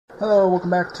Hello, welcome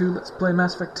back to Let's Play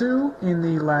Mass Effect 2. In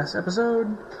the last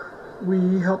episode,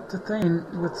 we helped Thane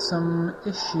with some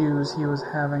issues he was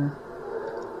having.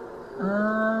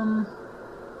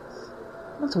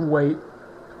 Let's wait.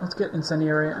 Let's get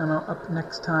incendiary ammo up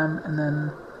next time, and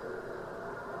then...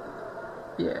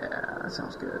 yeah, that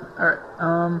sounds good. Alright,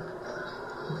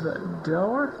 the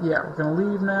door? Yeah, we're gonna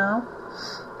leave now,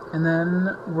 and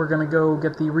then we're gonna go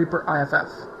get the Reaper IFF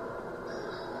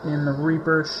in the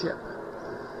Reaper ship.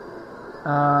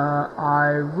 I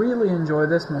really enjoy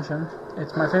this mission.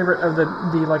 It's my favorite of the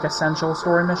like essential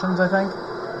story missions, I think.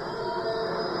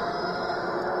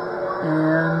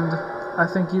 And I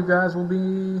think you guys will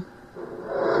be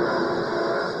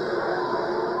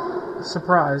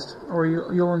surprised, or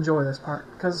you'll enjoy this part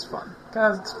because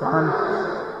it's fun.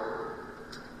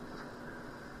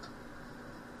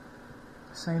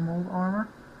 Same old armor.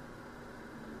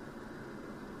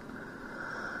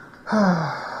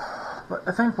 But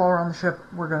I think while we're on the ship,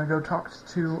 we're gonna go talk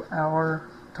to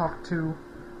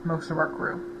most of our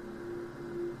crew.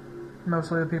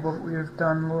 Mostly the people that we've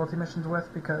done loyalty missions with,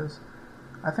 because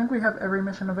I think we have every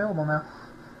mission available now.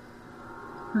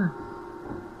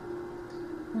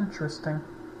 Interesting.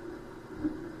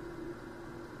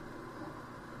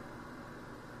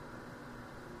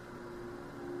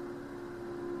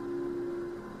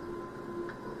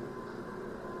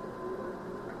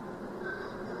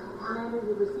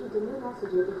 You received a new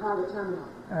message at the private terminal.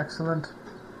 Excellent.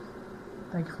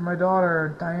 Thank you for my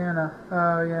daughter, Diana.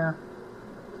 Oh, yeah.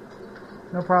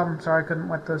 No problem. Sorry I couldn't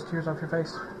wipe those tears off your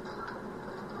face.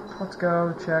 Let's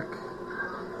go check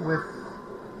with...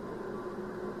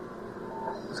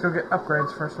 let's go get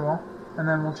upgrades first of all, and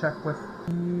then we'll check with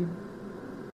the...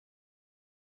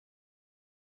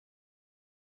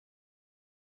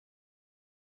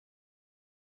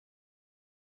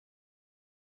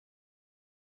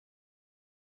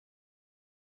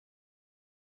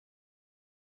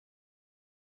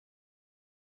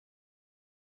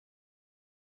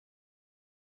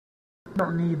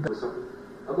 don't need the...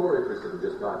 I'm more interested in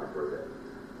just talking for a bit.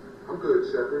 I'm good,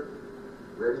 Shepard.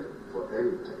 Ready for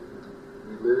anything.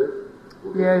 We live.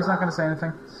 We'll yeah, he's not going to say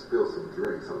anything. Spill some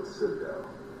drinks on the Citadel.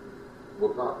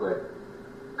 We'll talk later.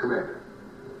 Commander.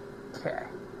 Okay.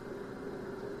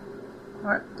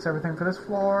 Alright, that's everything for this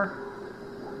floor.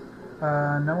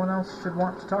 No one else should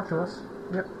want to talk to us.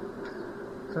 Yep.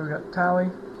 So we got Tally,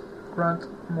 Grunt,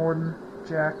 Morden,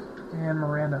 Jack, and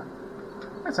Miranda.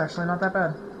 That's actually not that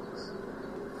bad.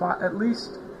 At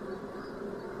least...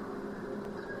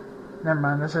 never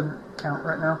mind, that shouldn't count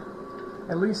right now.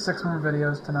 At least 6 more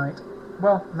videos tonight.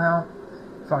 Well, now...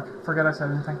 fuck, forget I said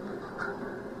anything.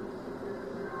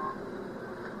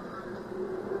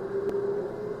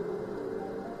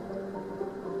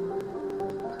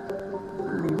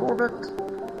 Leave orbit.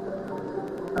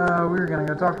 We were gonna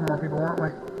go talk to more people, weren't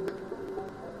we?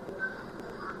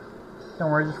 Don't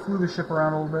worry, just flew the ship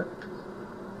around a little bit.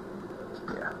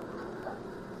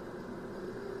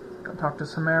 Talk to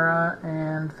Samara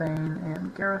and Thane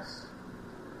and Garrus.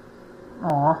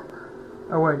 Aw.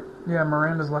 Oh wait, yeah,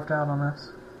 Miranda's left out on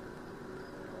this.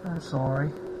 I'm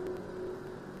sorry.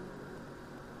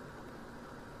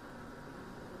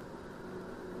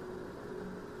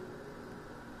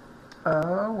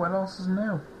 What else is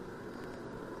new?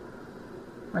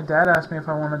 My dad asked me if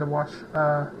I wanted to watch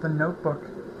The Notebook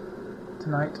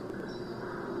tonight.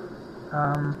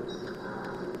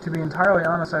 To be entirely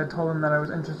honest, I told him that I was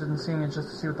interested in seeing it just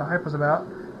to see what the hype was about,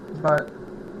 but...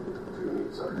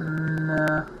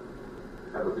 nah.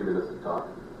 Have a few minutes to talk?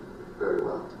 Very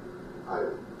well. I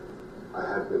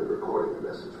have been recording a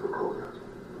message for Coulthard.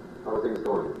 How are things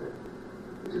going with it?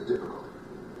 It is difficult.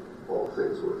 All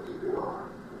things worth keeping are.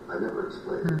 I never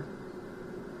explained.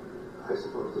 I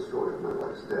suppose the story of my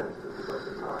wife's death took you by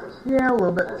surprise. Yeah, a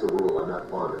little bit. As a rule, I'm not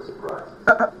fond of surprises.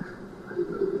 I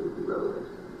didn't think it would be relevant.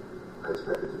 I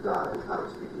expected to die without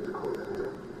speaking to Coulthard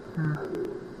again. I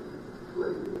knew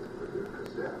Lady for Yurika's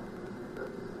death. That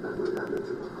memory I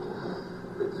mentioned before.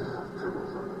 Things have trembled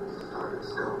from the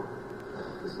target's skull.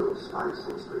 His little spikes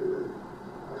will spring in.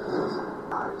 His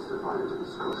eyes divide into the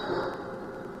skull.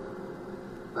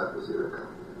 That was Yurika.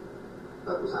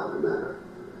 That was how I met her.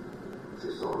 She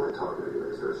saw my target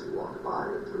eraser as she walked by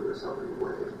and threw herself in the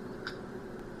way.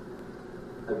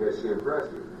 I guess she impressed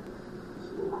you.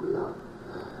 She woke me up.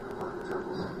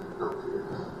 Troubles, not fear.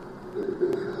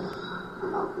 Inhibition,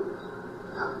 confidence,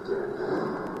 how dare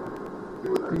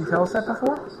you. Did you tell us that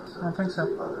before? I don't think so.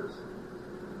 Others.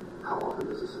 How often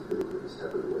does a civilian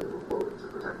step in the way of a bullet to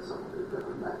protect someone they've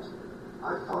never met?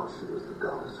 I thought she was the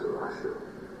goddess Urashu.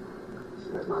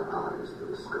 She had my eyes for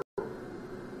the scope,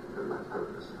 and my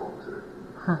purpose faltered.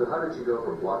 So how did you go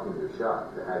from blocking your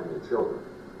shot to having your children?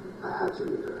 I had to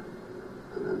meet her.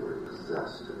 The memory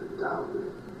possessed and endowed me.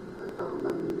 I fell on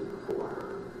my knees before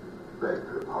her, begged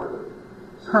her pardon.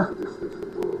 She introduced me to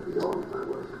the world beyond my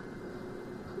work.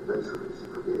 Eventually, she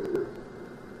forgave me.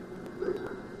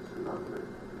 Later, she loved me.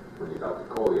 When you talked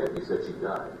to Kolyak, you said she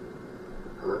died.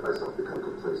 I let myself become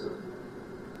complacent.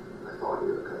 I thought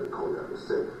near the kind of Kolyak was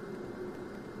safe.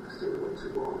 I stayed away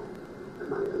too long, and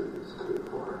my enemies came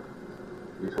for her.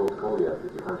 You told Kolyak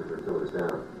that you hunted her killers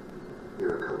down.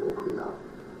 Erica woke me up.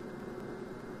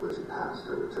 When she passed,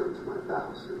 I returned to my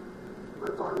battle sleep. My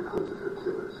body hunted her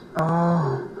killers.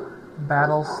 Oh,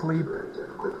 battle sleep.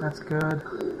 Quickly, That's good.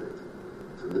 cleaning it,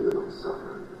 to minimum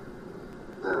suffering.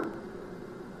 Then,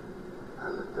 I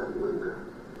let them linger.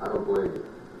 I don't blame you.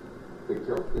 They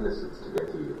killed innocents to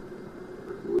get to you.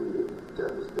 For you and me,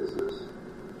 death is business.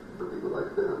 For people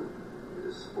like them, it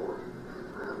is sport.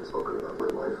 I haven't spoken about my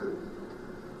wife, and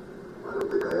I don't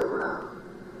think I ever have.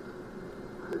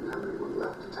 I didn't have anyone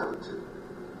left to tell it to.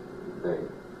 Thing.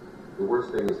 The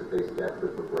worst thing is to face death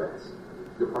with regrets.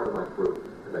 You're part of my crew,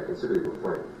 and I consider you a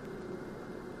friend.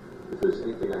 If there's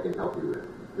anything I can help you with,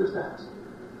 just ask.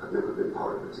 I've never been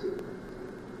part of a team.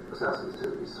 Assassins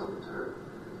tend to be solitary.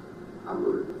 I'm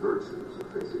learning the virtues of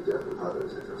facing death with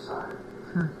others at your side.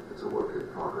 It's a work in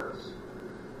progress.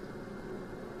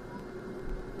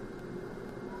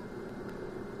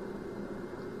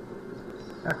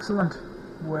 Excellent.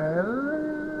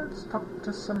 Well, let's talk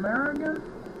to Samara again.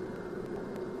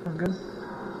 Sounds good.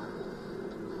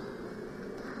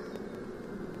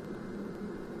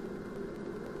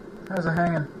 How's it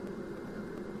hanging?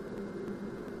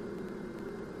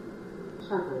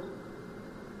 Shepard,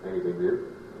 Anything new?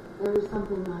 there is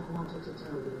something I've wanted to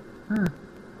tell you.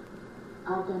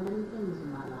 I've done many things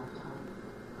in my lifetime.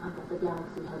 I thought the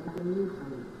galaxy had nothing new for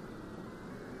me.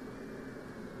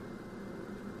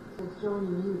 Since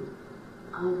joining you,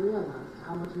 I've realized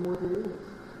how much more there is.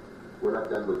 We're not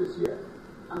done with this yet.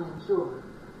 I am sure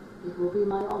it will be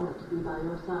my honor to be by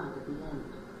your side at the end.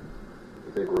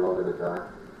 You think we're all gonna die?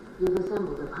 You've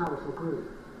assembled a powerful group,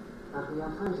 but we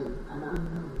are fighting an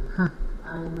unknown.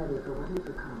 I am ready for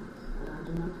whatever comes, but I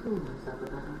do not fool myself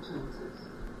about our chances.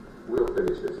 We'll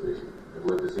finish this mission and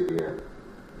live to see the end.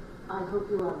 I hope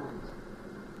you are right.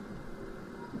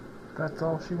 That's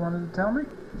all she wanted to tell me.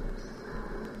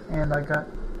 And I got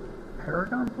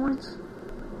Paragon points.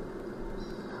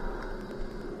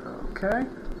 Okay.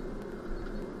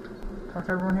 Talk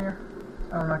to everyone here.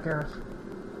 Oh, not Garrus.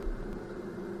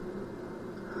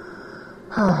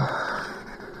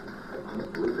 I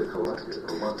can't believe they collected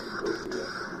a month ago here.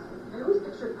 I always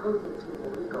pictured pumpkins being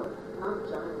illegal, not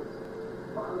giant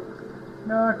bugs.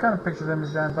 No, I kind of picture them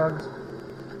as giant bugs.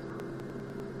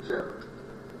 Shepard,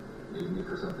 need me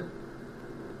for something?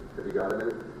 Have you got a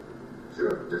minute?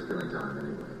 Sure, just killing time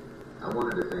anyway. I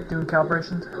wanted to thank Doing you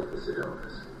calibrations? for help with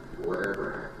Sidonis.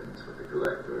 Whatever happens with the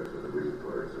Collectors or the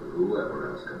Reapers or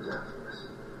whoever else comes after us,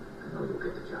 I know you'll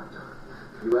get the job done.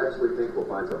 You actually think we'll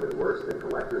find something worse than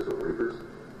collectors or reapers?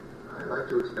 I like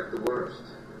to expect the worst.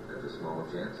 There's a small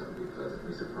chance I'll be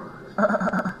pleasantly surprised.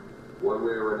 One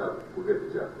way or another, we'll get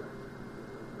the job done.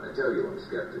 I tell you I'm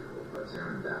skeptical, but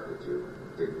Saren doubted you and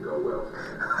it didn't go well for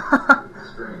him.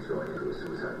 It's strange going into a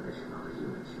suicide mission on a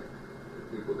human ship.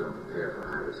 People don't prepare for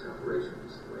high-risk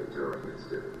operations the way Turians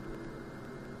do.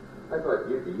 I thought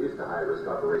you'd be used to high-risk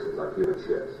operations like human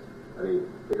ships. I mean,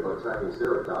 think about tracking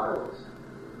Sarah to Isles.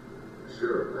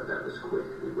 Sure, but that was quick.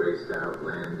 We raced out,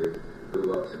 landed,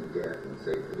 blew up some death, and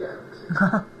saved the galaxy.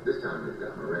 This time we've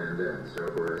got Miranda and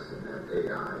Cerberus and that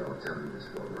AI all telling us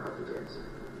what we're up against.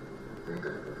 I think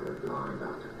I prefer blind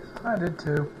optimism. I did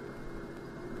too.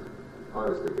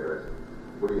 Honestly, Garrett,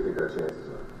 what do you think our chances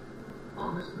are?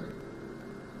 Honestly,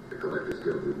 the Collectors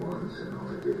killed you once, and all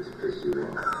they did is piss you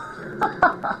off. Can't imagine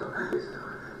they stop you this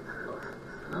time. Look,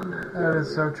 an unmanned That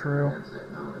is so true. advanced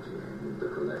technology and the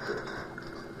Collectors.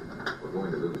 We're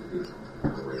going to lose people.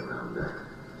 No way around that.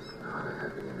 Not a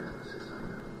happy analysis, I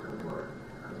know. Don't worry.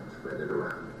 I won't spread it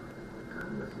around.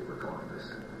 I'm with you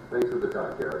regardless. Thanks for the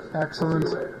talk, Garrett. Excellent.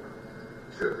 I'll see you later.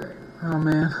 Sure thing. Oh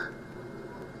man.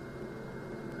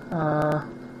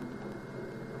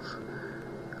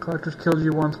 Collectors killed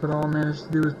you once, but all I managed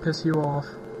to do was piss you off.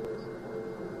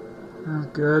 That was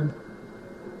good.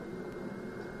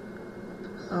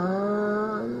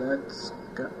 Let's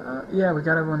go. Yeah, we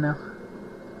got everyone now.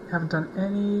 Haven't done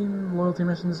any loyalty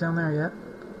missions down there yet.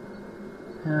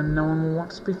 And no one will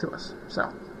want to speak to us.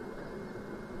 So,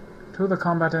 to the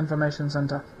Combat Information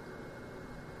Center.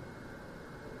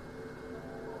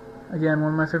 Again,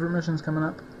 one of my favorite missions coming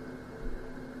up.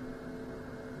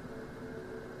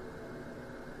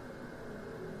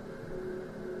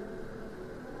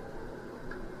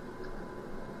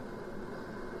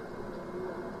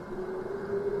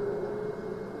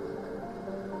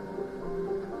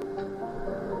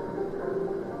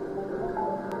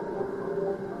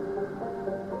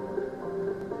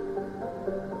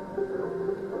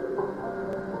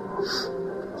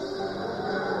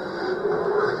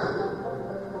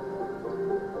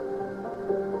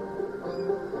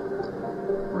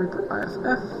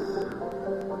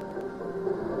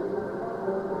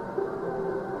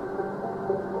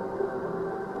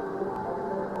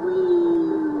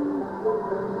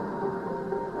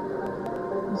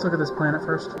 Let's look at this planet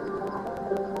first.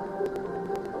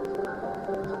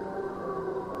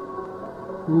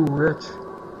 Ooh, rich.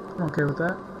 I'm okay with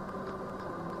that.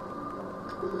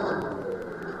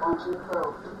 Launching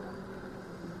probe.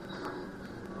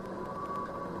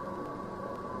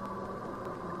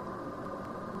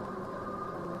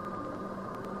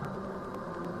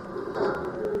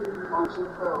 Launching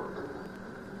probe.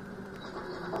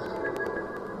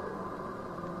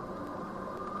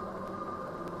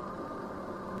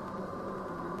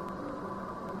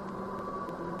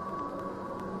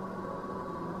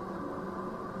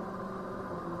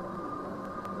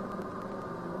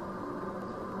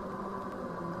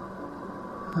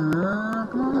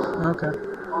 Come on. Okay.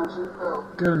 Launching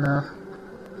probe. Good enough.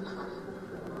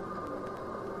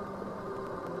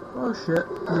 Oh shit.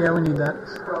 Yeah, we need that.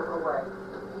 Probe away.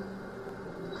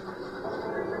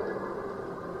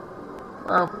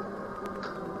 Wow.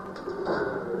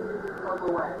 Probe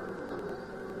away.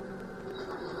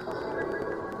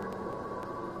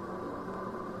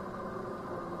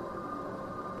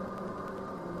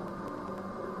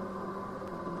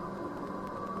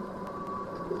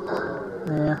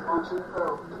 Yeah, Launching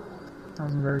probe. that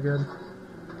wasn't very good.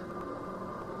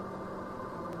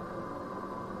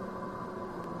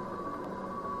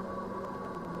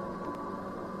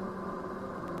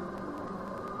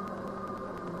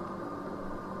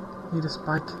 Need a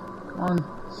spike. Come on,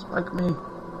 spike me.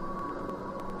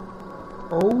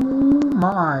 Oh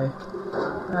my.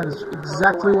 That is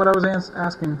exactly what I was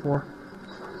asking for.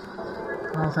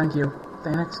 Oh, thank you.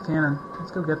 Thanex cannon.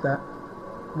 Let's go get that.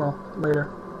 Well, later.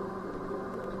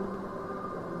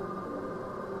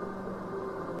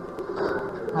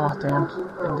 Oh, damn.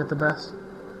 Didn't get the best.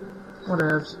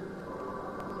 Whatevs.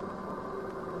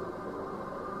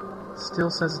 Still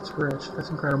says it's rich. That's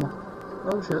incredible.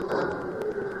 Oh, shit.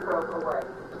 Probe away.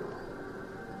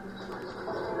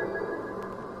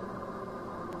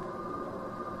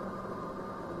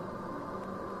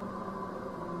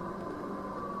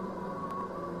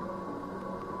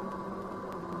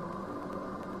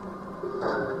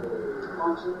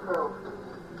 Launching probe.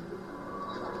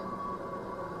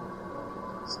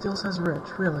 Still says rich.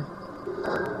 Really.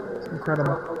 It's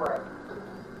incredible. Probe away.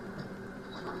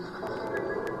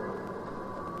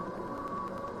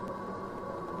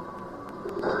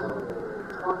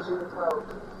 Launching probe.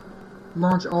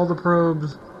 Launch all the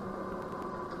probes.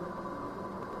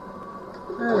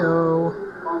 Heyo.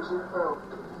 Launching probe.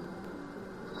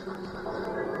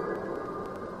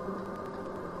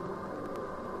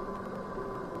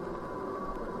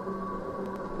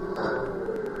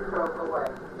 Probe away.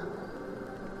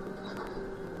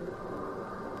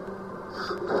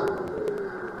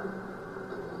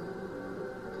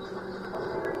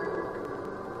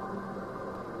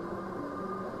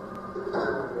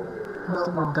 What's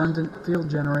the redundant field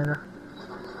generator?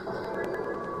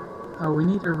 Oh, we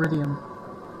need iridium.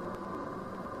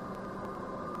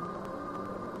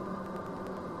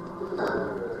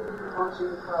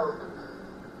 Launching probe.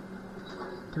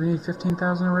 Do we need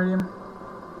 15,000 iridium?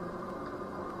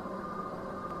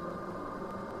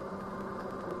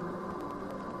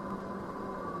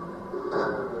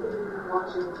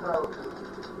 Launching probe.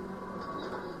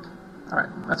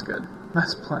 Alright, that's good.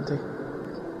 That's plenty.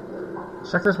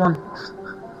 Check this one.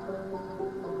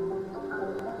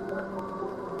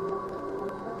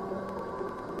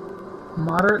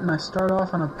 Moderate, and I start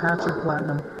off on a patch of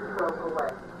platinum. Probe away.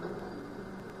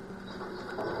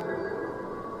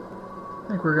 I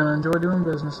think we're gonna enjoy doing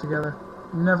business together.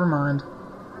 Never mind.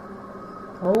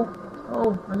 Oh,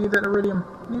 I need that iridium.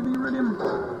 I need the iridium.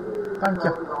 Thank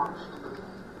you. Probe launched.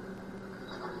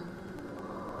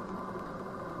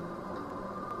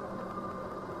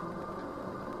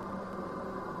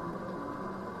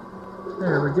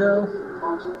 There we go.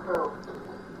 Launching probe.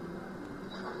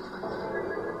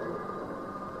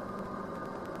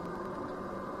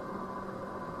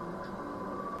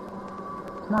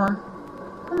 Come on.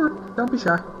 Come on. Don't be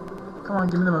shy. Come on,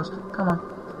 give me the most. Come on.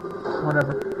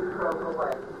 Whatever. Probe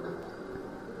away.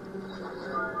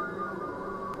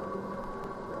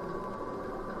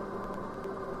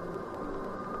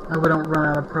 I hope I don't run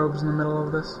out of probes in the middle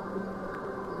of this.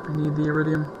 I need the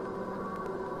iridium.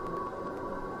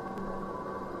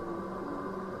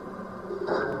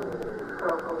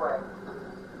 Probe away.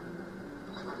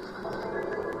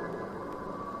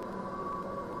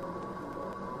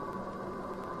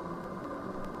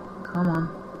 Come on.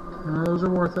 None of those are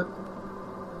worth it.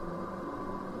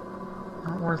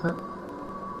 Not worth it.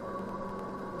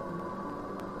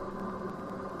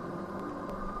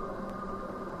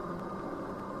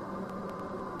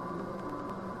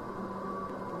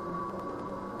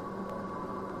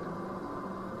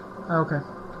 Okay.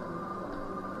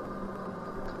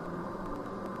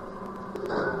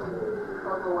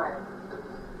 on the way.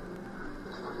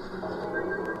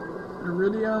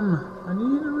 Iridium. I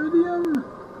need iridium.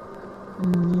 I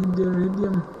need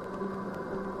iridium.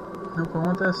 Nope, I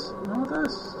want this. I want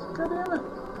this. God damn it.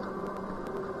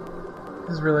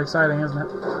 This is really exciting, isn't it?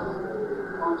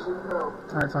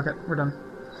 Alright, fuck it. We're done.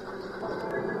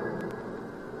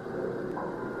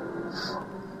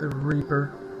 The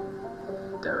Reaper.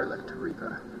 Derelict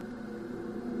Reaper.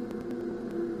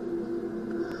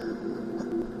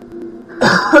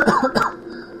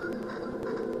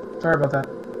 Sorry about that.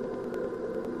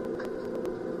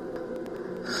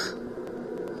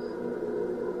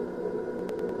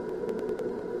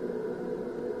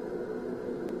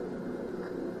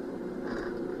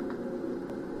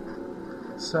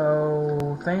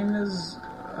 So, Thane's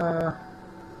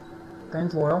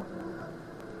loyal.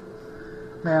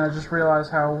 Man, I just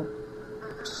realized how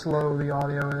slow the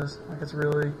audio is. Like, it's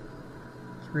really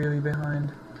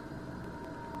behind.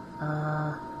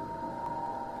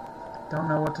 Don't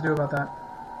know what to do about that.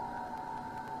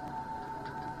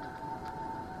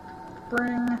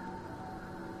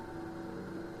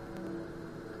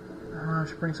 I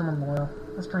should bring someone loyal.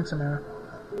 Let's bring Samara.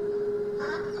 I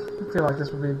feel like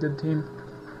this would be a good team.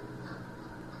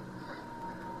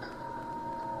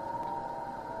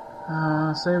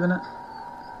 Saving it.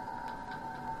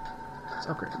 Let's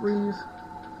upgrade Reeve.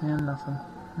 And nothing.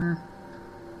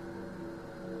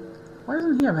 Why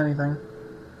doesn't he have anything?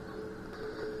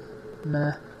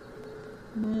 Meh.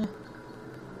 Meh.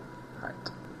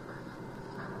 Right.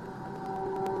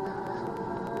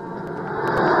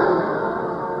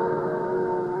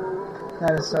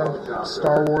 That is so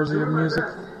Star Warsy of music.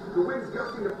 The wind's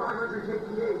gusting to 500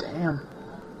 kph. Damn.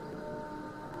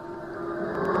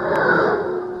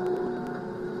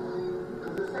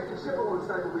 There's a second ship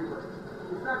alongside the Reaper.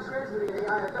 It's not transmitting any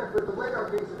IFF, but the radar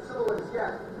thinks it's silhouette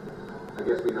scat. I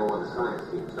guess we know when the science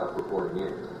team stopped reporting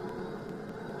in.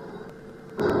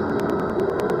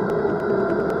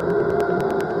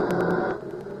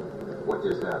 What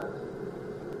just happened?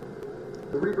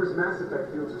 The Reaper's mass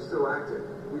effect fields are still active.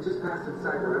 We just passed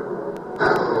inside the river.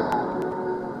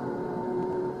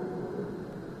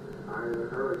 Iron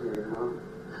hurricane, huh?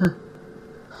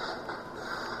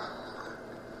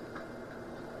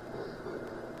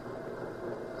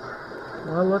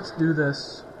 Well, let's do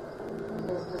this.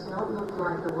 This does not look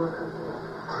like the work of the...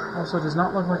 Also, it does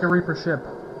not look like a Reaper ship.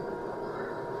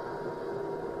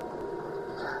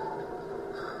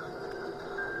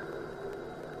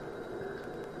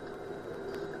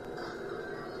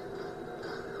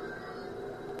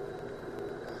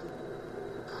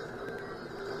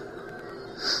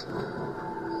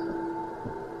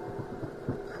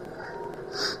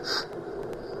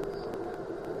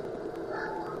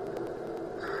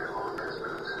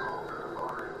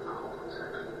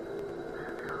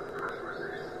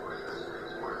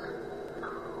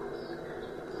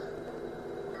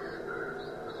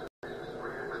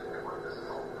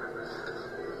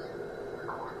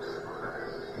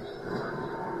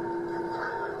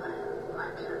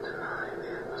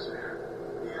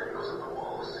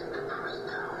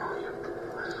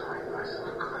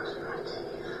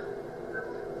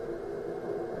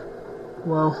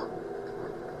 Whoa.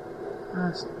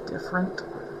 That's different.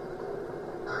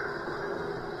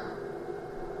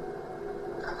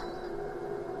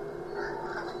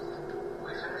 We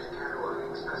finished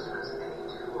cataloging specimens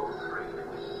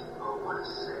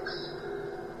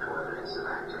A203B016. No evidence of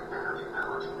active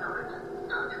nanotechnology noted.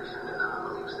 Dr. Shandana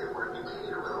believes they were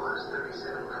indicated over the last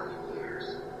 37 million years.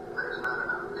 There's not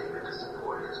enough data to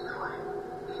support his claim.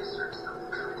 He asserts the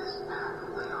truth is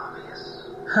patently obvious.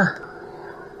 Huh.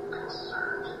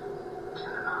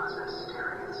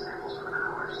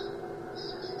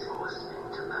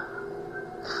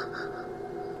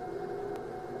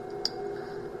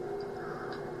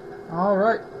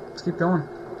 Alright, let's keep going.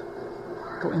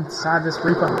 Go inside this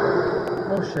Reaper.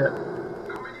 Oh shit.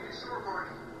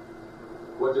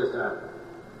 What just happened?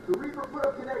 The Reaper put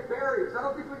up kinetic barriers. I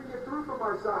don't think we can get through from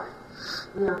our side.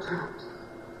 We are trapped.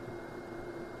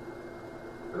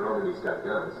 The Normandy's got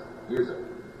guns. Use them.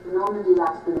 The Normandy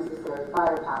lacks the necessary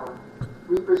firepower.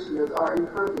 Reaper shields are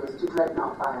impervious to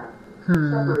dreadnought fire.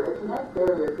 Shepard, a kinetic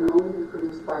barrier can only be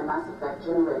produced by a mass effect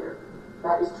generator.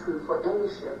 That is true for any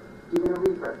ship, even a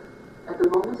Reaper. At the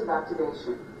moment of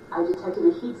activation, I detected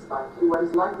a heat spike in what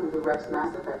is likely the wreck's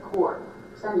mass effect core,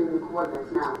 sending the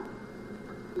coordinates now.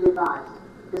 Be advised,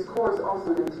 this core is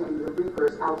also maintaining the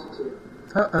Reaper's altitude.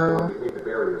 Well, if you take the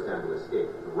barriers down to escape,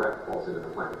 the wreck falls into the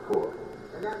planet core.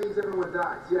 And that means everyone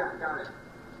dies. Yeah, got it.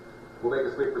 We'll make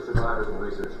a sleep for survivors and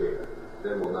research data.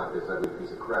 Then we'll knock this ugly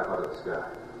piece of crap out of the sky.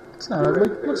 It's not ugly.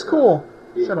 Looks cool.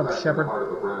 Shut up, Shepard. Part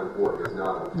of a brown orc is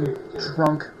not You okay.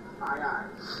 drunk. Aye, aye.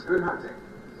 Good hunting.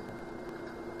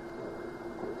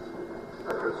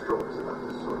 I've heard stories about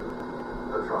this sort of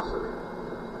atrocity.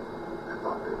 I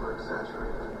thought they were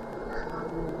exaggerated.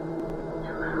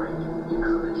 You're married. You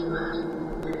encouraged that.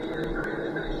 Yeah, they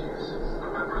created many issues.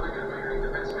 When my brother got married, the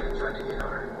best man tried to hit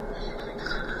on her. She kicked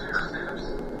his under her steps.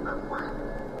 But when?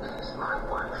 She's my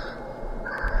wife.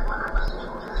 When I must have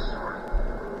told you the story.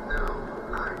 No,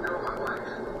 I know my wife.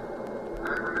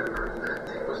 I remember that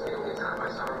day was the only time I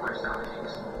saw her wear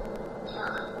stockings.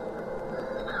 Yeah,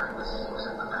 the kind with seams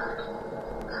at the back.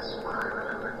 That's what I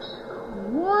remember too.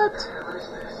 What? What the hell is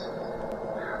this?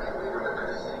 How can we remember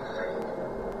the same thing?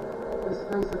 This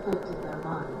place affected their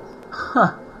minds.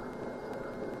 Huh.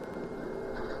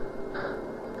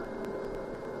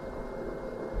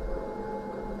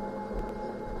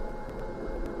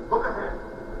 Look ahead.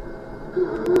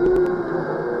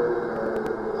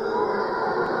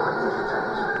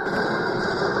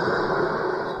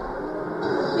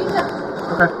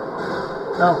 Okay.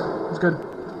 Oh, it's good.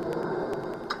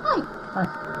 Hi. Hi.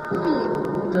 How are you?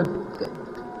 Good. Good.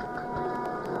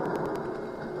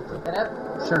 Take that up.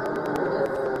 Sure.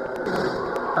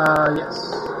 Yes.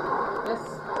 Yes.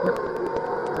 Yep.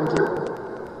 Thank you.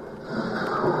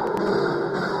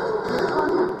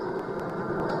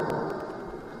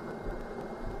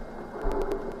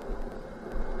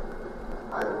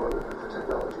 I have wondered if the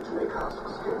technology to make house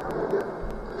escape from again.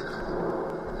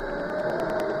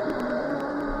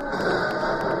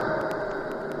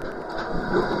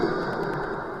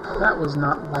 That was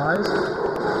not wise.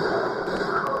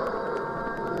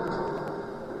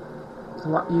 It's a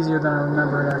lot easier than I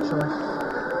remembered, actually.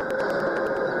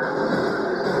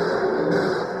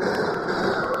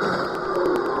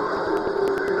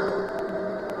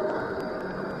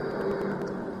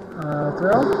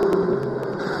 Thrill?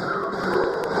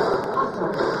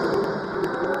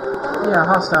 Yeah,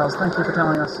 hostiles. Thank you for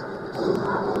telling us.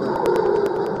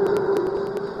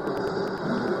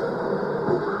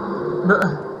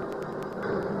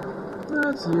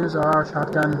 Let's use our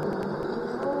shotgun.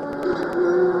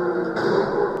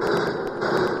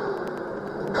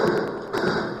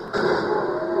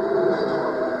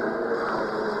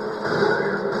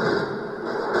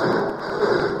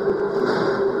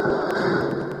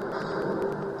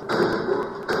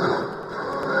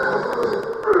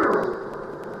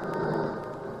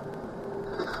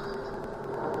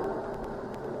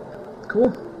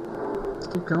 Cool. Let's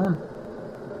keep going.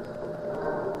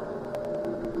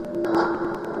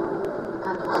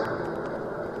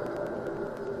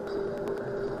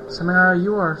 Samara,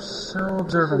 you are so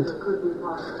observant. There could be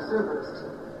lost observers.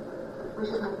 We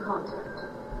should make contact.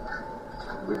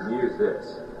 We can use this.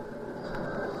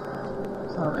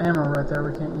 There's a lot of ammo right there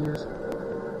we can't use.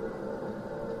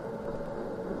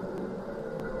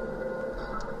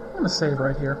 I'm gonna save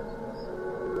right here.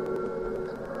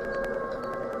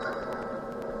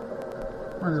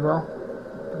 Might as well.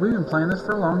 We've been playing this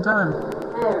for a long time.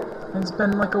 There. It's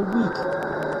been like a week.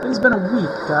 It's been a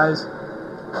week, guys.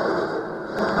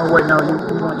 Oh wait, no, you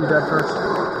want you dead first.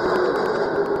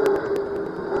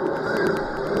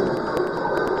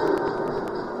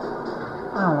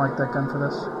 I don't like that gun for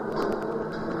this.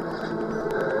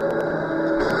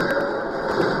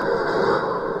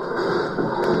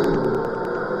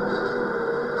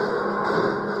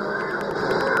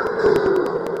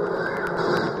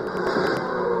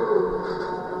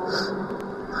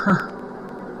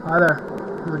 Hi there.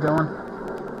 How's it going?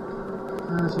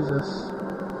 Let's use this.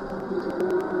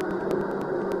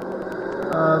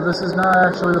 This is not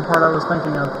actually the part I was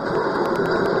thinking of.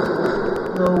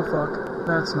 Oh fuck.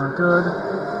 That's not good.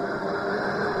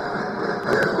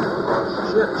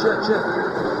 Shit.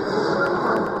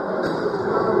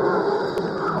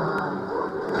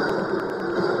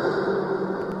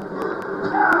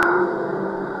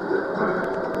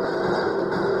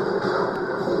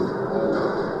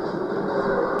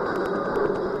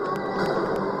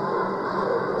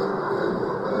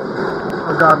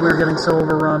 Oh god, we're getting so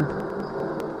overrun.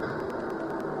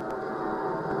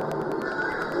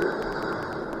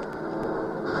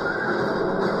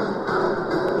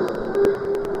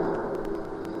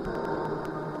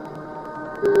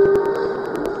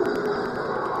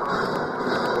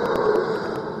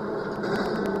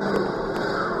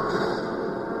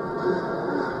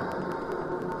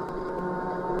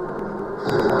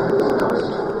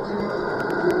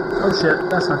 Oh shit,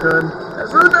 that's not good.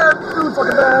 That's really bad! Really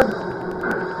fucking bad!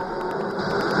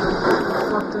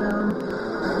 Fuck down.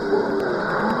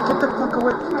 Get the fuck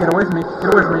away. Get away from me.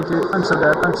 Get away from me, dude. I'm so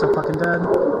dead. I'm so fucking dead.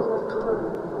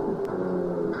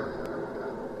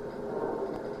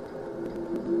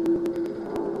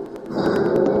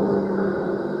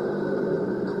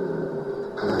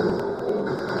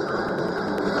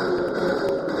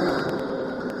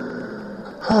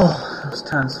 Oh, that was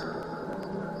tense.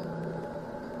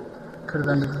 Could have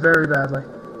ended very badly.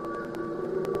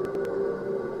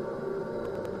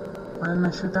 Why didn't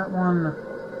I shoot that one?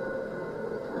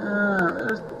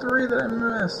 There's 3 that I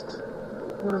missed.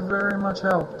 Would have very much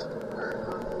helped.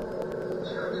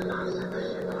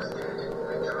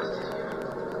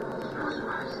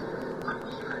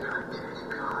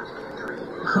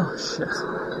 Oh shit.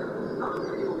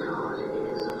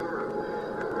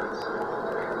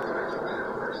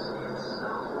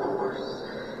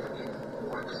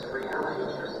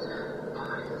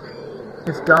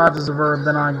 If God is a verb,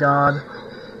 then I God.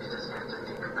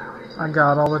 I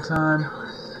God all the time.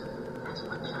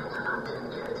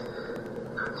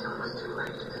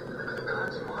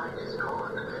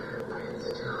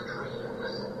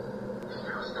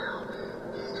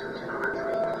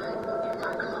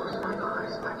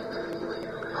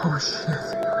 Oh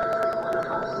shit.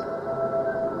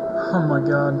 Oh my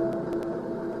god.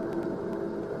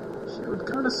 She would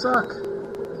kinda suck.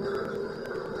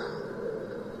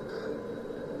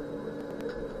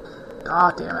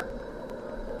 Ah, damn it.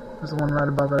 There's the one right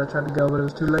above it. I tried to go, but it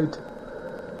was too late.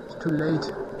 It's too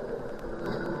late.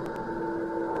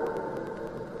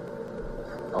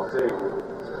 I'll take it.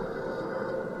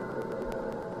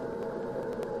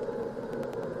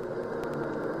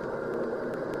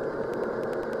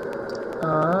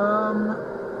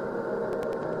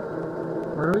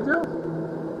 Where do we go?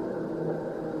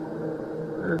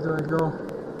 Where do I go?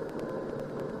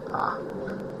 Ah.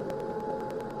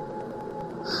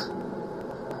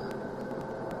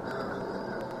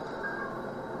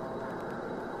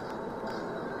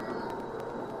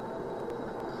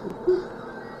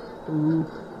 Ooh.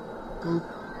 Ooh.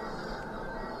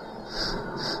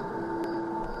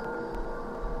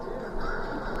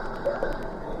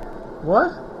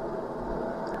 What?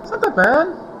 It's not that bad.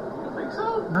 You don't think so?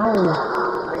 No.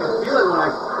 I can feel it when I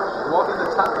walk in the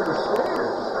top of the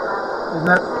stairs. Isn't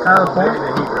that kind of the Maybe point?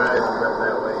 the heat rises up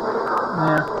that way.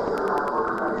 Yeah.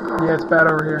 Yeah, it's bad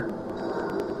over here.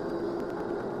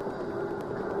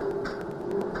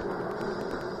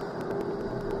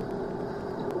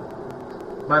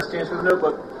 Last chance for the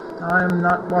notebook. I'm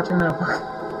not watching the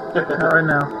not right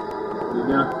now. You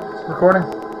gonna? Recording.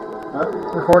 Huh?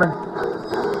 Recording.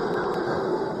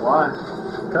 Why?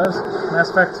 Because Mass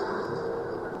Effect.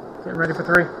 Getting ready for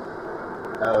 3.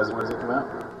 Oh, when does it come out?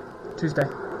 Tuesday.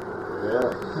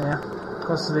 Really? Yeah.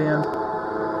 Close to the end.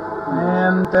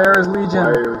 And there is Legion.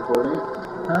 Why are you recording it?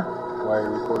 Huh? Why are you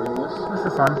recording this? Just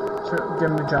for fun. Sure,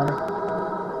 give him to Johnny.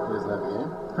 He doesn't have the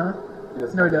game? Huh?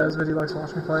 No, he does, but he likes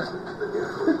watching me play it.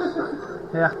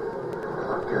 Yeah.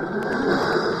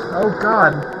 Oh,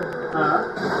 God.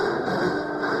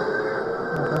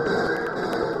 Okay.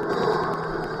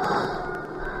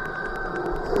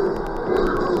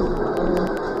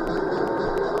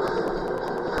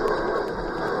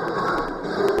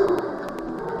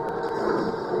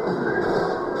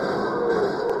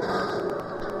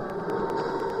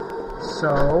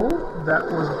 So, that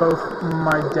was both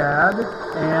my dad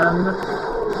and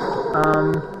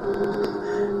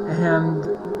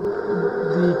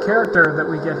the character that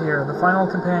we get here, the final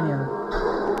companion,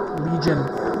 Legion.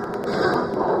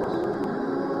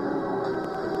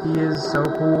 He is so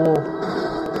cool.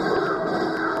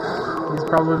 He's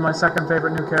probably my second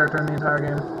favorite new character in the entire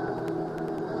game.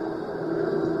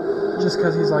 Just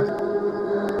because he's like,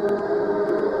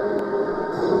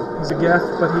 he's a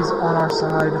Geth, but he's on our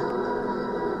side.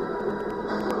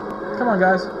 Come on,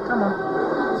 guys. Come on.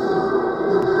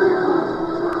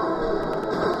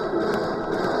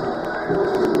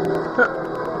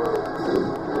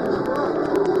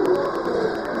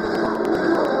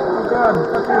 Oh god.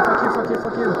 Fuck you, fuck you, fuck you,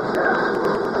 fuck you.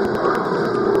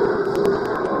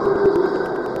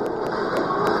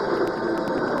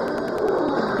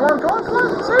 Come on, come on, come on.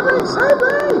 Save me, save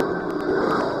me.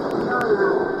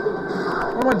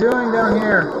 What am I doing down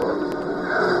here?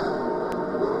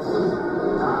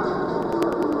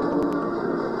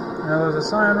 Now there's a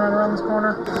sign right around this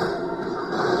corner.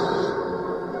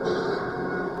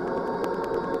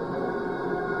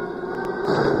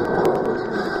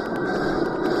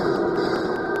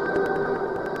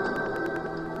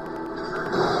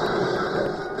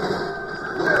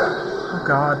 Oh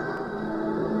God.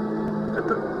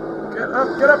 Get up,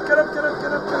 get up, get up, get up,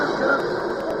 get up, get up, get up.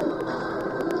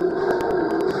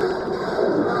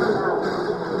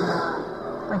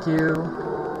 Thank you.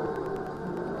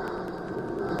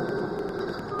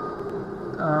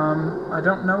 I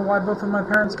don't know why both of my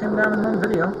parents came down in one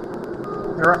video.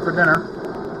 They were up for dinner.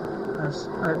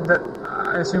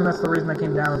 I assume that's the reason they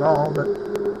came down at all, but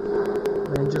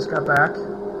they just got back.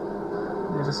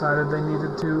 They decided they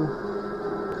needed to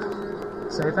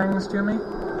say things to me.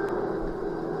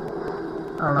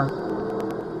 I don't know.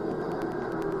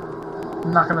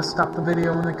 I'm not gonna stop the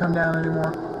video when they come down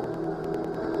anymore.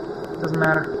 Doesn't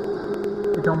matter.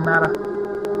 It don't matter.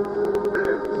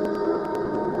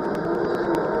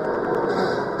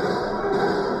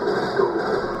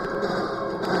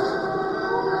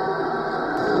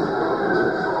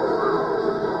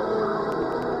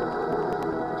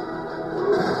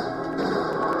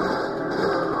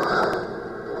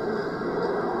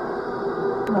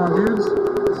 Come on, dudes.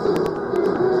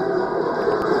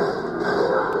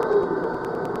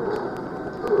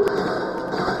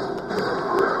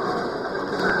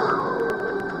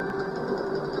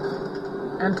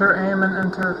 Enter, aim, and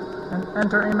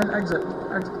enter, aim, and exit.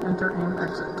 Enter, aim,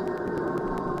 exit.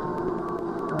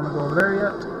 Don't want to go over there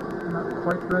yet. I'm not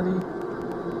quite ready.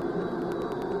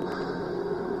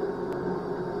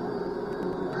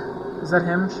 Is that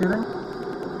him shooting?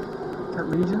 Is that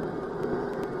Legion?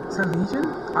 Is that Legion?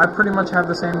 I pretty much have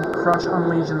the same crush on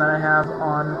Legion that I have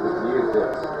on,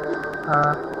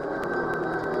 fuck.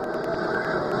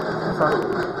 Fuck.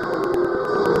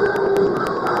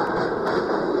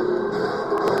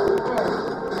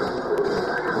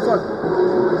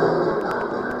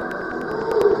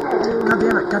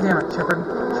 God damn it, Shepard.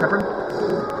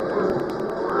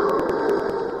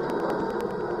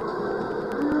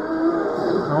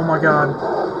 Oh my god.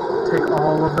 Take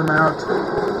all of them out.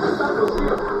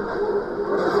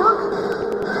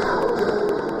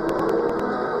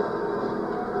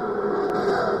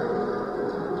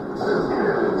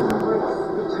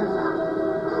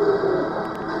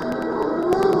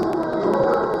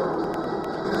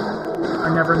 I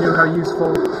never knew how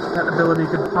useful that ability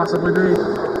could possibly be.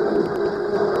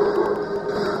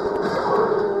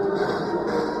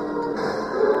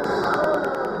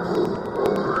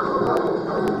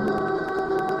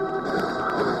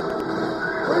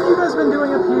 What have you guys been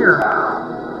doing up here?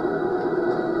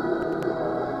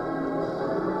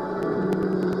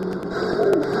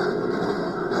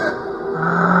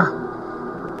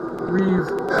 Reeve.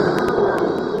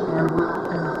 And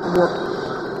warp.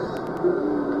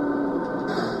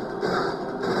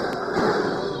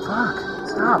 Fuck.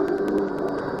 Stop.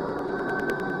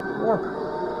 Warp.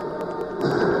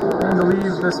 I need to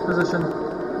leave this position.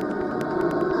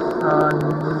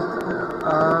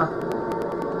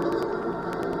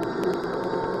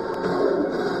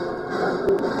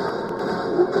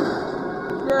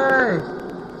 Yay!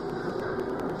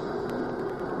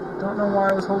 Don't know why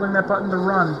I was holding that button to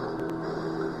run.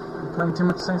 I'm playing too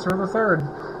much Saints Row the Third,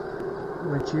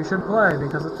 which you should play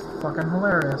because it's fucking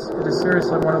hilarious. It is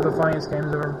seriously one of the funniest games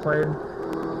I've ever played,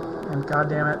 and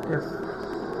goddamn it, if...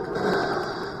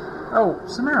 Oh,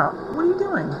 Samara, what are you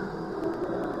doing?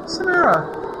 Samara,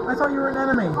 I thought you were an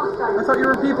enemy. I thought you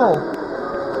were people.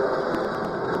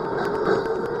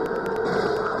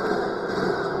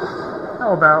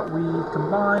 How about we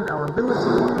combine our abilities?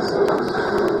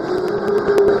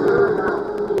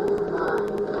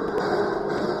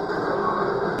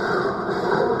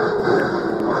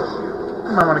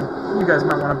 You guys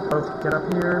might want to both get up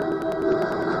here.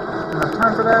 Don't have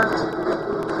time for that.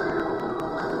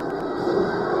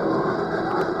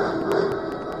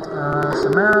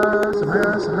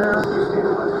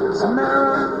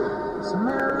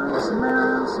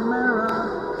 Samara.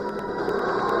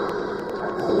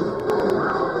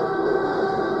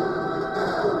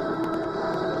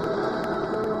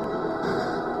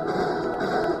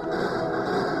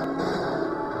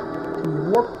 Can you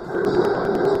warp?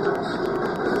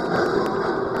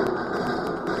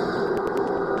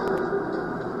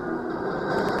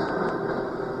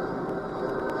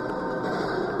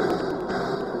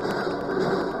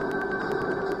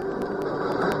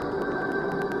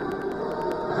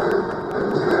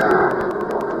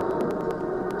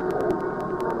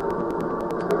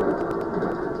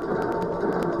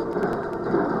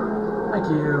 Thank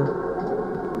you.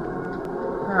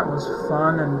 That was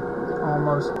fun and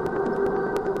almost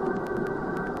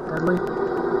deadly.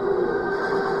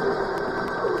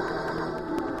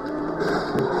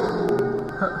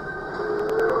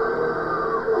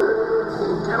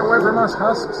 Get away from us,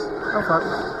 husks. Oh fuck.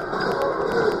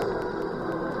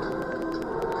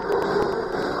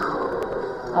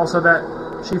 Also that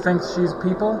she thinks she's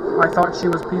people. I thought she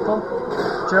was people.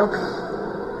 Joke.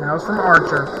 That was from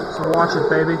Archer. So watch it,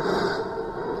 baby.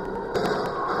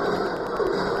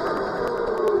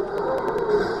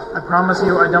 I promise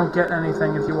you I don't get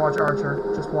anything if you watch Archer.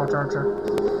 Just watch Archer.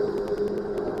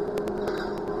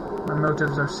 My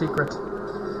motives are secret.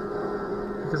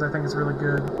 Because I think it's really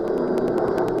good.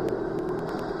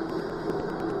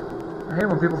 I hate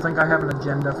when people think I have an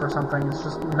agenda for something. It's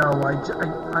just, no,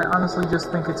 I honestly just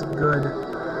think it's good.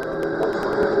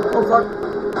 Oh, fuck.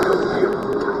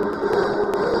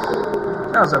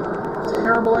 That was a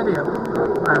terrible idea.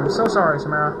 I am so sorry,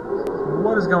 Samara.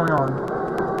 What is going on?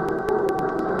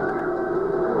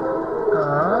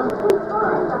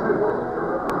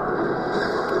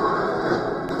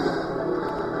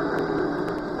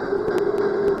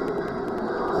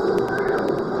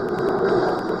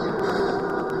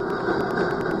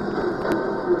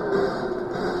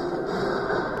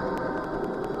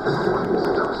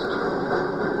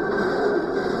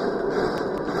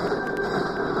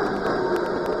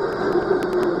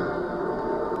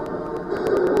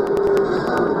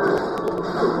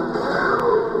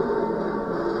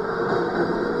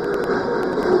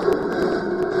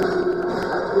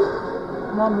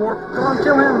 Come on, Warp. Come on,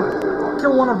 kill him.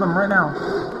 Kill one of them right now.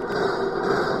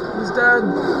 He's dead.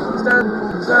 He's dead.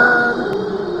 He's dead.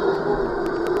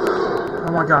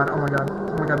 Oh my god. Oh my god.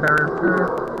 Oh my god. Barrier. Barrier.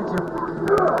 Thank you.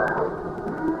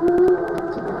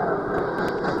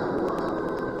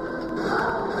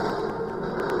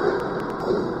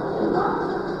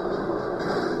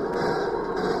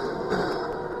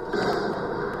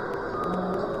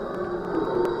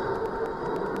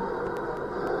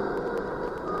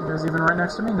 Even right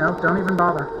next to me? No, don't even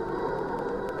bother.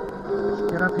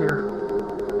 Just get up here.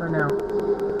 Right now.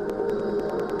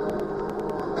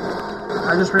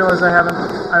 I just realized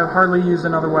I've hardly used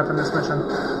another weapon this mission.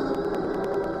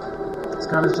 This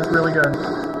gun is just really good.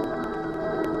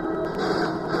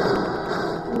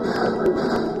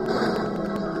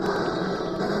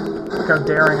 Look how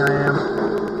daring I am.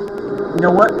 You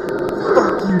know what?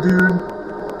 Fuck you, dude.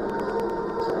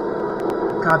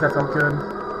 God, that felt good.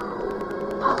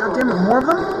 God damn it, more of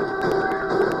them?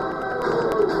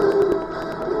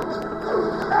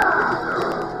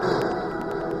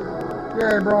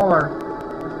 Yay, brawler.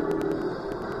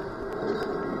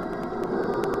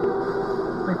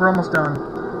 I think we're almost done.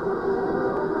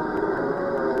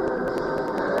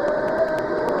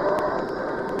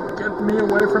 Get me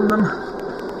away from them.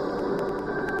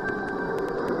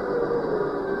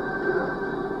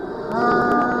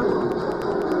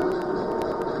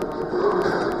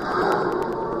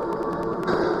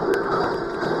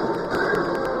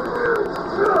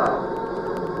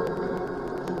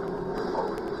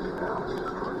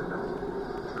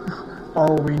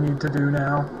 All we need to do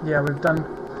now. Yeah, we've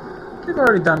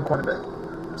already done quite a bit.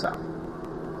 So.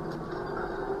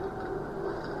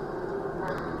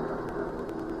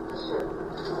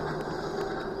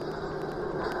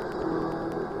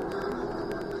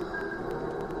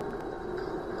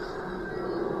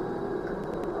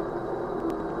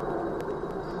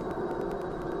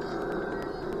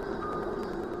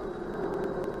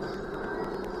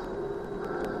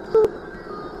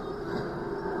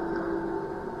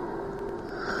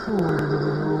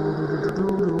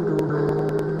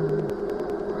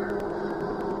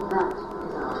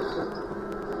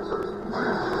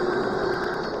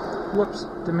 Whoops,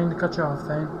 didn't mean to cut you off,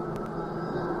 Thane.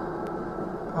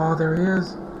 Oh, there he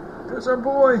is. There's our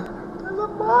boy. There's our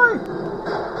boy.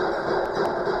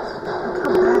 Look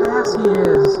how badass he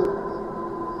is.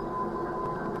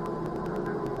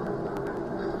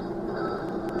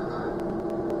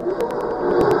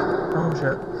 Oh,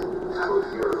 shit.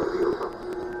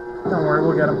 Don't worry,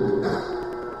 we'll get him.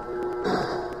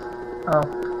 Oh.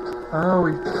 Oh,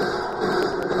 we...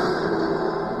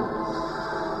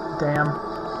 Damn.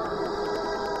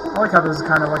 I like how this is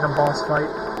kind of like a boss fight.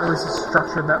 Or at least it's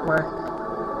structured that way.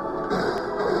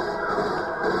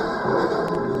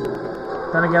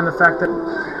 Then again, the fact that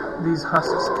these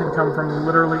husks can come from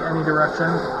literally any direction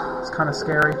is kind of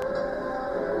scary.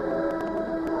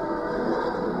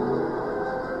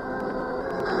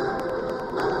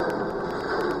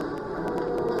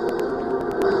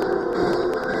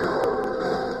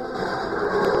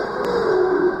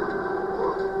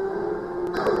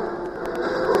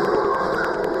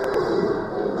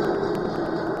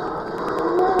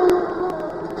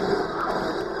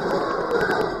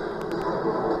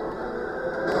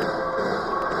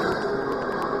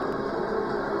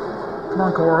 Come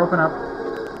on, Core, open up.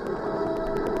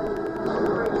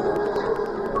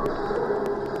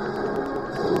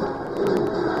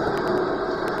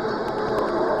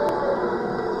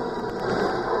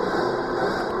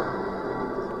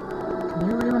 Can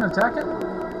you even attack it?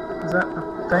 Is that a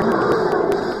thing?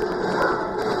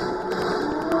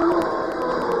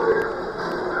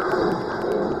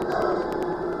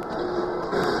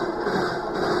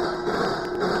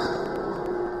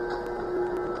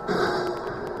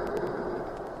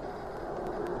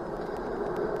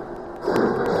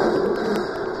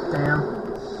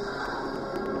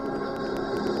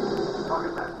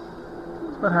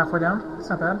 halfway down. It's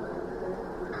not bad.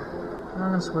 I'm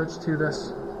going to switch to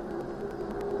this.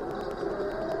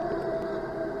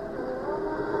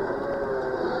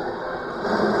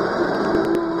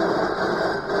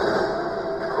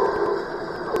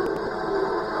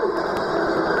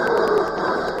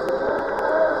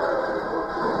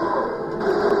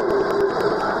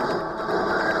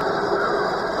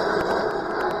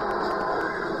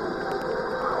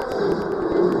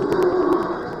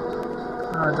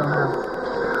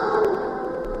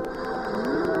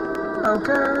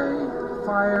 Okay,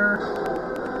 fire.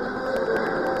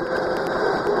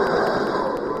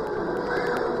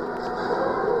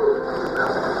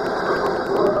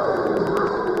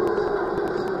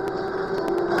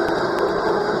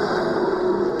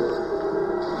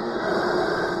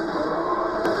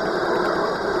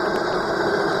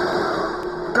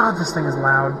 God, this thing is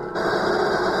loud.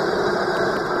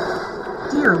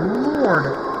 Dear Lord.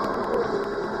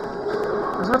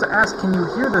 I was about to ask, can you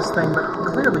hear this thing, but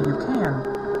clearly you can.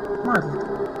 My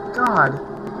God.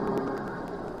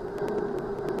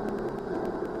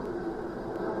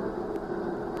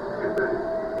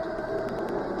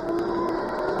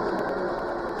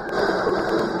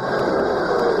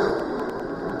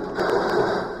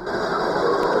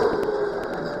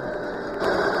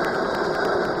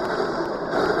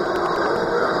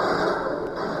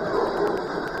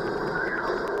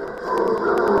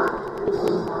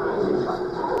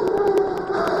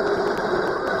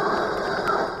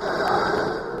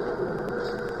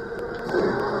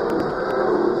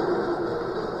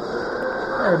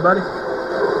 Hey, buddy.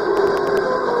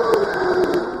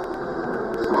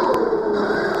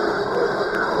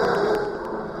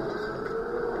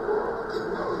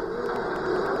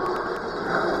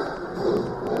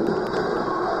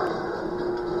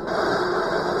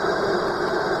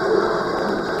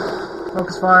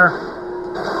 Focus fire.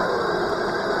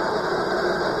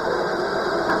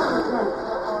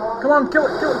 Come on, kill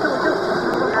it, kill it, kill it, kill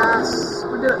it. Yes,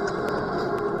 we did it.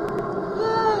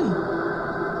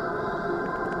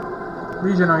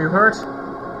 Legion, are you hurt?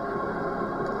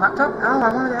 Laptop? Oh,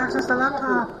 I wanted to access the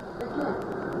laptop.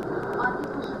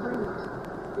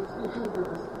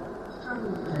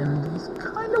 And he's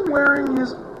kind of wearing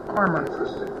his armor.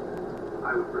 Interesting.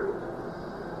 I would bring it.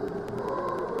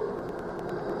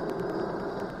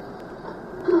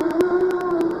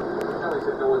 Kelly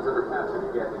said no one's ever captured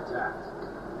it yet intact.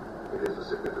 It is a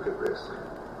significant risk,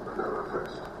 but not our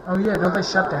first. Oh yeah, don't they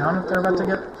shut down if they're about to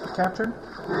get captured?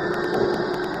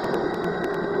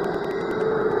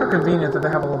 How convenient that they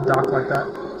have a little dock like that.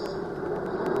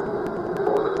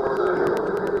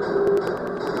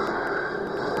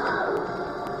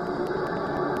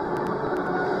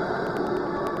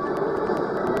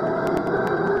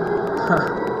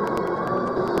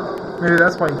 Maybe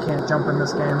that's why you can't jump in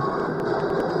this game.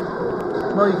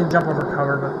 Well, you can jump over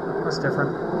cover, but that's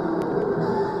different.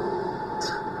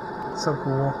 So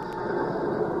cool.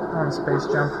 I want a space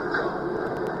jump.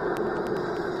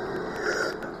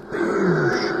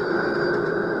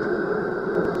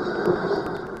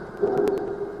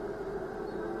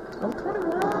 Oh,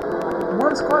 21.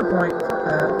 One squad point. Fuck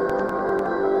that.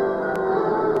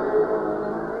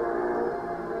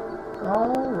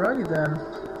 Alrighty then.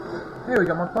 Hey, we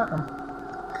got more platinum.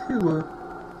 Cool.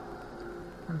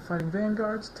 When fighting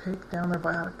vanguards, take down their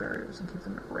biotic barriers and keep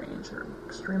them at range. They're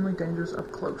extremely dangerous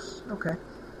up close. Okay.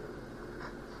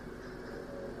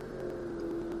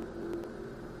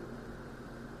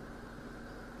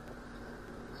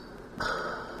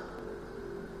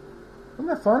 Isn't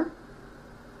that fun?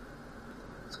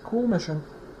 It's a cool mission.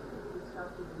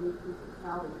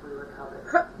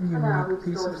 Unique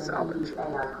piece of salvage.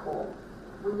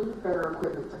 We need better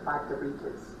equipment to fight the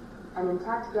Reapers. An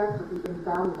intact gas would be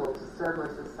invaluable to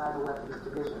Cerberus' cyber weapons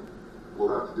division. We'll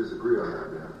have to disagree on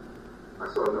that, man.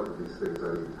 I saw enough of these things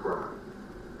I need crime.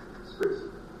 Let's face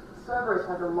it. Cerberus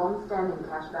has a long-standing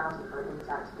cash bounty for an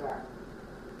intact gas.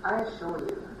 I assure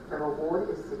you, the reward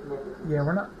is significant. Yeah,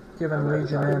 we're not giving I'm not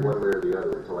Legion deciding in. one way or the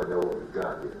other until I know what we've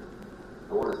got here.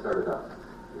 I want to start it up.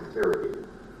 Interrogate it.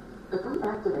 If we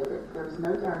activate it, there is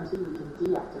no guarantee we can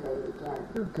deactivate it again.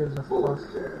 Who gives a Bullets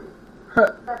fuck?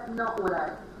 can. That's not what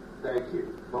I... Thank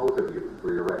you, both of you,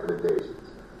 for your recommendations.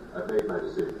 I've made my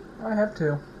decision. I have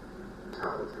to.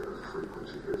 Talon's gonna freak when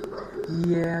she hears about this.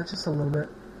 Yeah, just a little bit.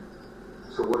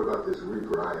 So what about this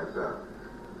Reaper IFF?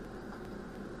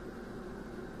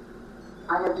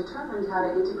 I have determined how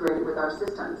to integrate it with our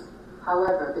systems.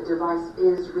 However, the device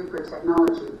is Reaper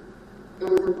technology. It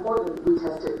is important we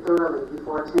test it thoroughly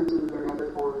before attempting the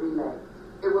Omega-4 relay.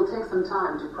 It will take some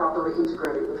time to properly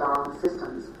integrate it with our own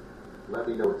systems. Let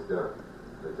me know it's done.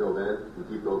 Until then, we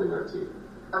keep building our team.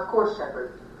 Of course,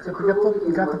 Shepard. Except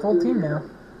we got the full team now.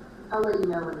 I'll let you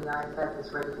know when the IFF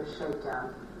is ready for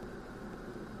shakedown.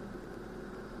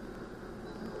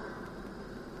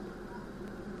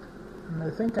 And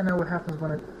I think I know what happens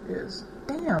when it is.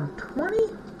 Damn, 20?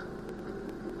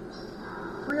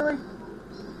 Really?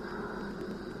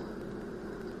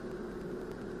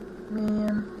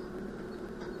 Man.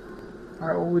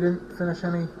 Alright, well, we didn't finish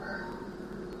any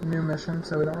new missions,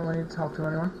 so we don't really need to talk to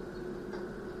anyone.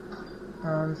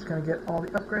 I'm just gonna get all the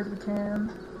upgrades we can.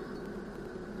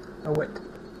 Oh, wait.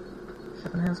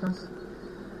 Ship enhancements.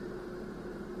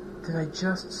 Did I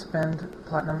just spend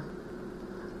platinum?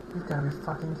 You've gotta be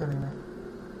fucking kidding me.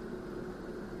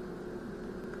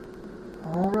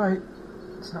 Alright.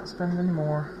 Let's not spend any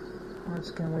more. We're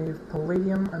just gonna leave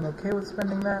palladium. I'm okay with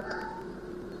spending that.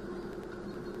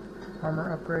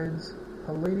 Armor upgrades.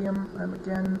 Palladium. I'm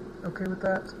again okay with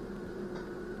that.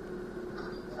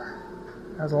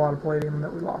 That was a lot of palladium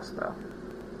that we lost, though.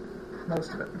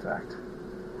 Most of it, in fact.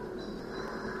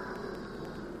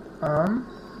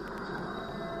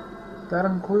 That'll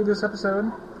conclude this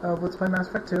episode of Let's Play Mass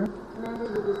Effect 2. Commander,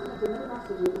 you received a new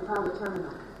message at the private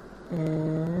terminal.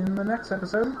 In the next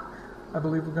episode, I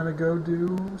believe we're going to go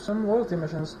do some loyalty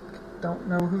missions. Don't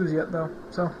know whose yet, though.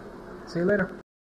 So, see you later.